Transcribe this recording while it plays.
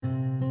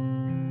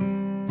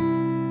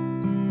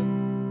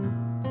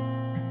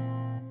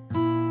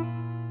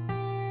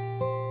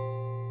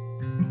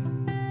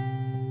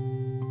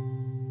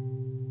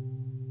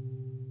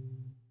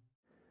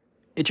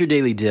It's your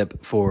daily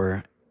dip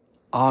for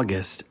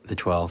August the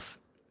 12th,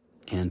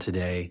 and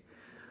today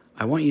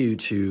I want you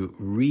to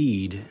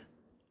read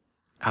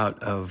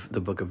out of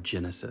the book of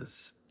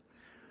Genesis.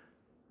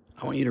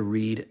 I want you to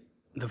read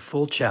the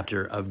full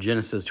chapter of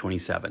Genesis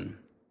 27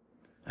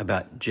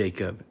 about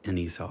Jacob and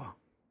Esau.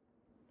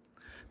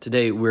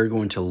 Today we're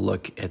going to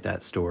look at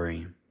that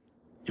story,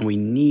 and we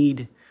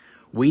need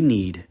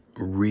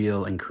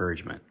real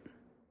encouragement,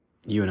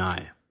 you and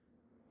I,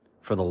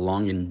 for the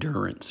long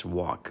endurance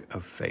walk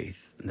of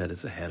faith that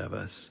is ahead of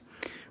us.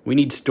 We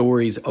need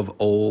stories of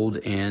Old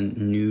and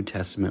New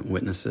Testament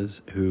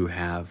witnesses who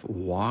have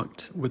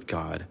walked with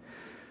God,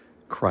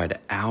 cried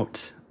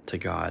out to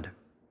God,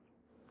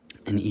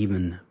 and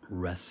even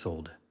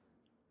wrestled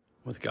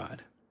with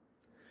God.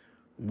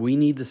 We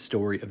need the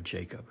story of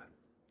Jacob.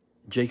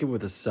 Jacob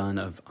was the son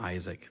of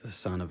Isaac, the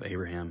son of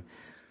Abraham.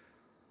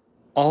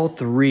 All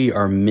three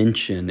are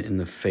mentioned in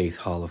the Faith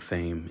Hall of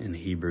Fame in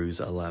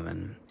Hebrews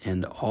 11,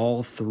 and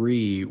all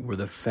three were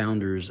the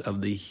founders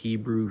of the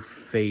Hebrew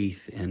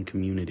faith and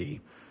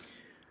community.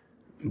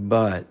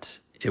 But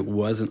it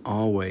wasn't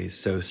always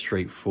so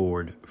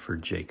straightforward for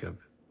Jacob.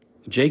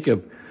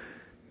 Jacob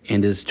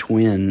and his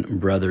twin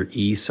brother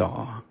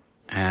Esau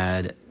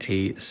had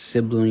a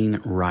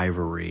sibling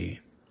rivalry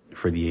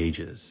for the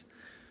ages.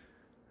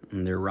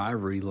 And their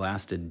rivalry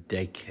lasted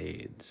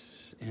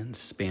decades and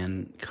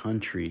spanned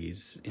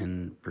countries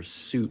in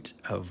pursuit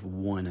of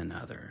one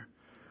another.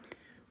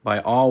 By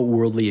all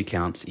worldly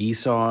accounts,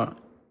 Esau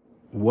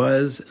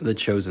was the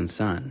chosen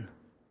son.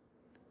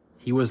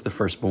 He was the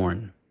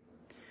firstborn,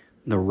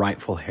 the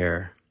rightful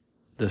heir,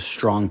 the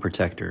strong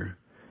protector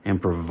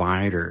and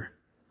provider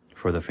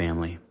for the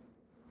family.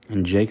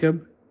 And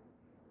Jacob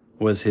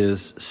was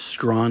his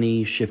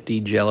scrawny, shifty,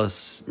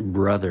 jealous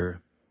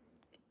brother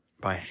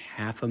by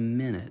half a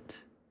minute.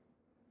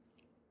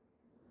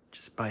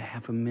 Just by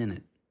half a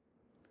minute,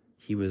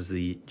 he was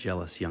the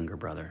jealous younger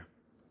brother.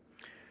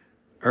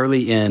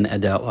 Early in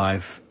adult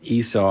life,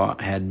 Esau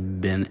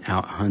had been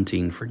out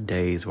hunting for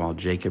days while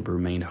Jacob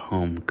remained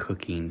home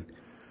cooking.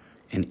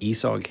 And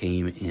Esau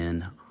came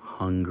in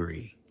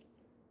hungry.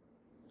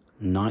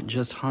 Not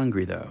just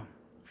hungry, though,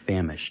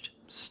 famished,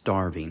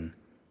 starving.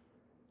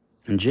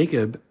 And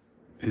Jacob,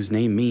 whose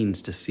name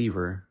means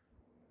deceiver,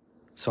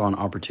 saw an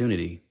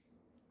opportunity.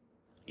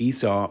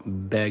 Esau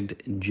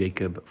begged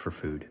Jacob for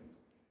food.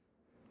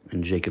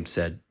 And Jacob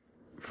said,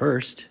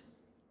 "First,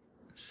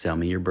 sell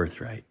me your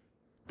birthright."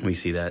 We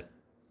see that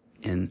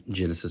in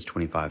Genesis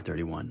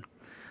 25:31.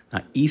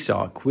 Now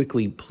Esau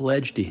quickly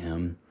pledged to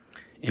him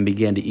and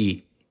began to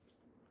eat.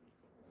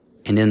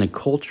 And in a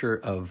culture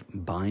of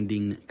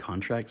binding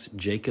contracts,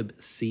 Jacob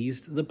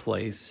seized the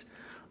place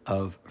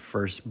of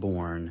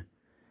firstborn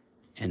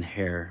and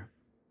heir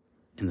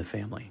in the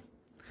family.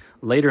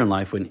 Later in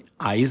life, when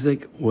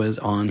Isaac was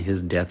on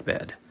his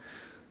deathbed,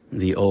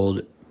 the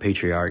old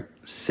patriarch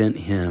sent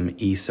him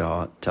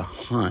Esau to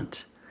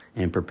hunt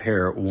and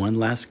prepare one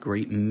last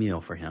great meal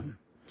for him.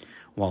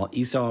 While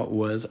Esau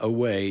was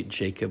away,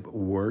 Jacob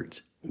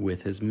worked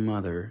with his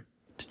mother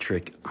to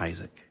trick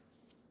Isaac.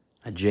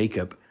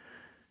 Jacob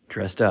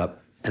dressed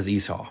up as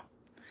Esau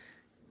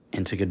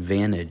and took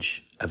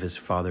advantage of his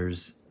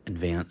father's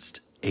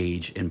advanced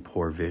age and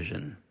poor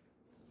vision.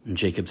 And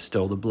Jacob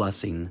stole the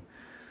blessing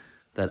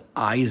that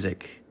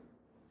Isaac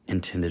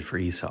intended for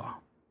Esau.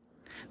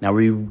 Now,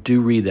 we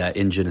do read that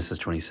in Genesis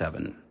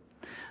 27.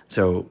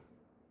 So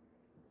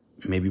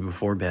maybe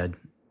before bed,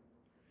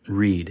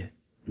 read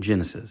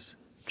Genesis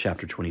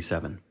chapter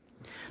 27.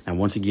 Now,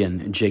 once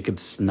again, Jacob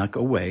snuck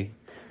away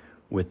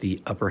with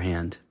the upper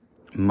hand,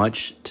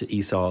 much to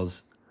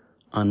Esau's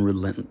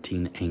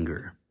unrelenting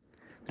anger.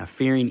 Now,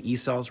 fearing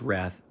Esau's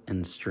wrath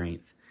and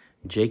strength,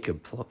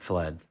 Jacob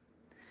fled.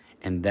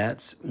 And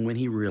that's when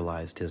he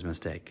realized his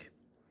mistake.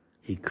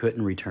 He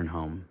couldn't return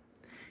home.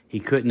 He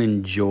couldn't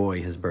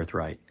enjoy his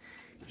birthright.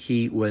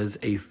 He was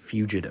a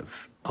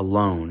fugitive,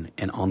 alone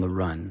and on the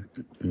run.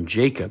 And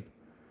Jacob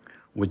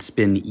would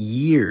spend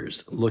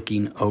years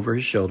looking over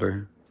his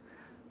shoulder,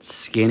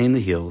 scanning the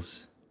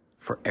hills,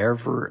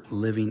 forever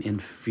living in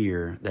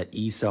fear that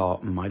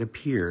Esau might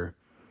appear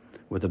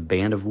with a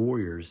band of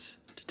warriors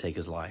to take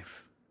his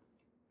life.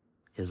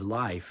 His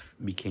life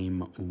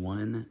became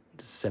one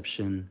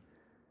deception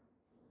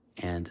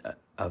and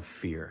of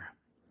fear.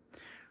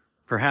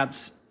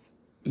 Perhaps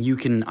you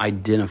can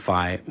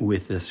identify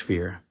with this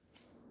fear.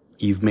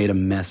 You've made a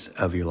mess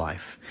of your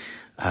life.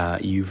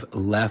 You've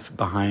left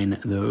behind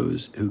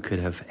those who could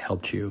have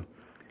helped you.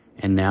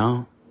 And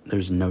now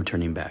there's no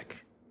turning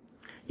back.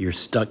 You're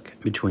stuck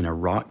between a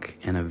rock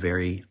and a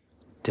very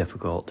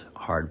difficult,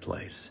 hard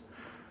place.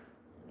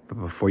 But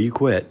before you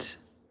quit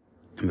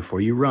and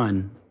before you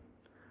run,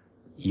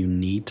 you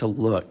need to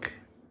look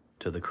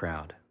to the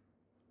crowd.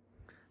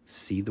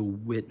 See the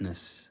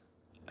witness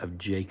of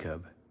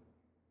Jacob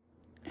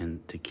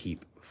and to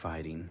keep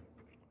fighting.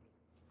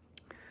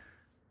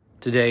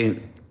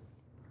 Today,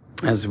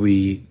 as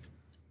we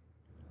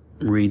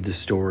read the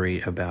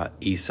story about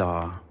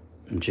Esau,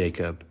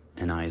 Jacob,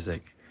 and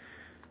Isaac,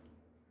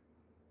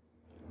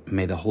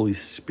 may the Holy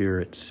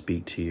Spirit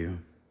speak to you.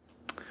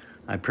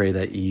 I pray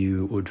that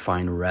you would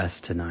find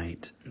rest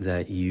tonight,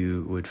 that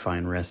you would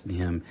find rest in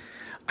him.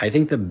 I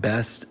think the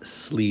best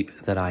sleep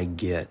that I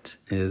get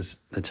is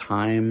the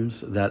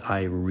times that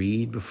I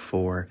read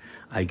before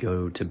I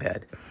go to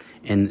bed.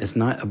 And it's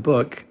not a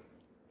book,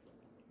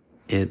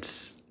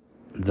 it's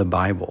the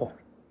Bible,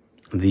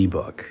 the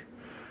book.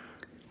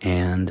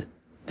 And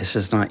it's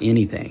just not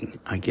anything.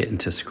 I get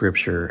into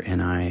scripture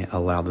and I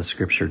allow the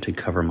scripture to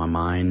cover my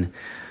mind,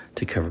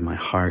 to cover my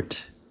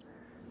heart.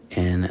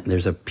 And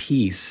there's a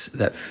peace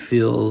that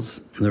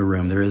fills the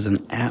room. There is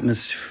an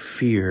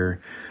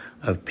atmosphere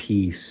of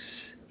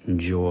peace and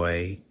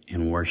joy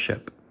and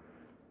worship.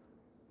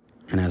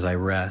 And as I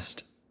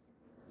rest,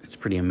 it's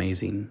pretty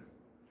amazing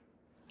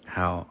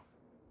how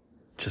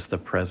just the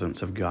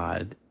presence of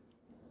God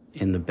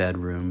in the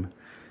bedroom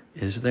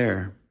is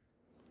there.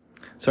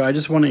 So I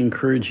just want to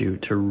encourage you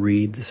to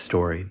read the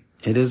story.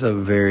 It is a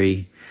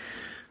very,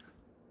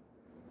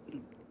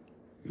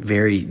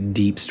 very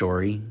deep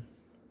story.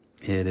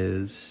 It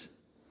is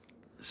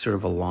sort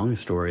of a long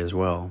story as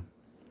well,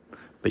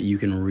 but you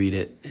can read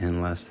it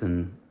in less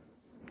than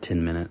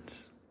 10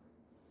 minutes.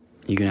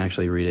 You can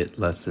actually read it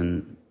less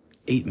than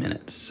 8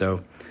 minutes.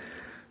 So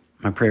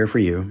my prayer for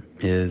you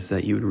is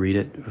that you would read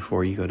it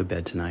before you go to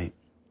bed tonight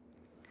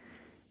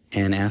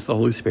and ask the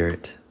Holy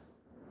Spirit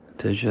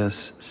to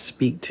just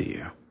speak to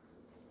you.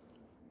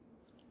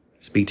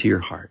 Speak to your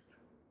heart.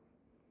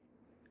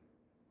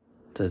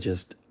 To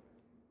just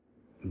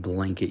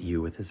blanket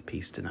you with his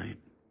peace tonight.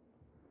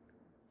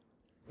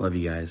 Love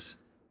you guys.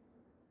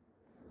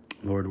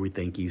 Lord, we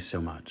thank you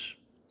so much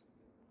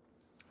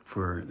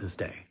for this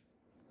day.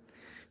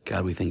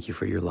 God, we thank you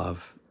for your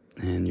love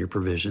and your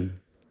provision.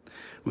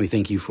 We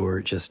thank you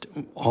for just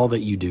all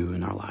that you do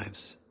in our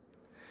lives.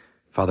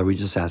 Father, we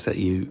just ask that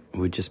you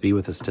would just be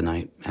with us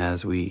tonight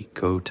as we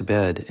go to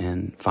bed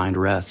and find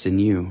rest in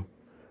you.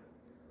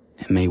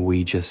 And may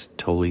we just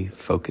totally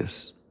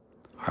focus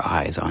our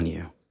eyes on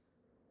you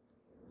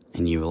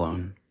and you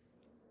alone.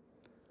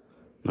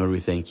 Lord, we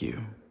thank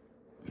you.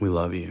 We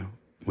love you.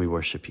 We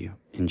worship you.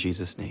 In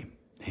Jesus' name,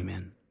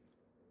 amen.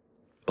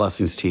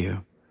 Blessings to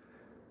you.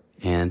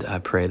 And I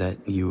pray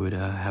that you would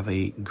have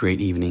a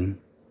great evening.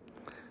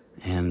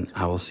 And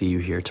I will see you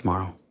here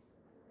tomorrow.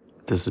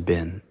 This has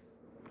been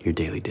your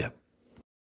Daily Dip.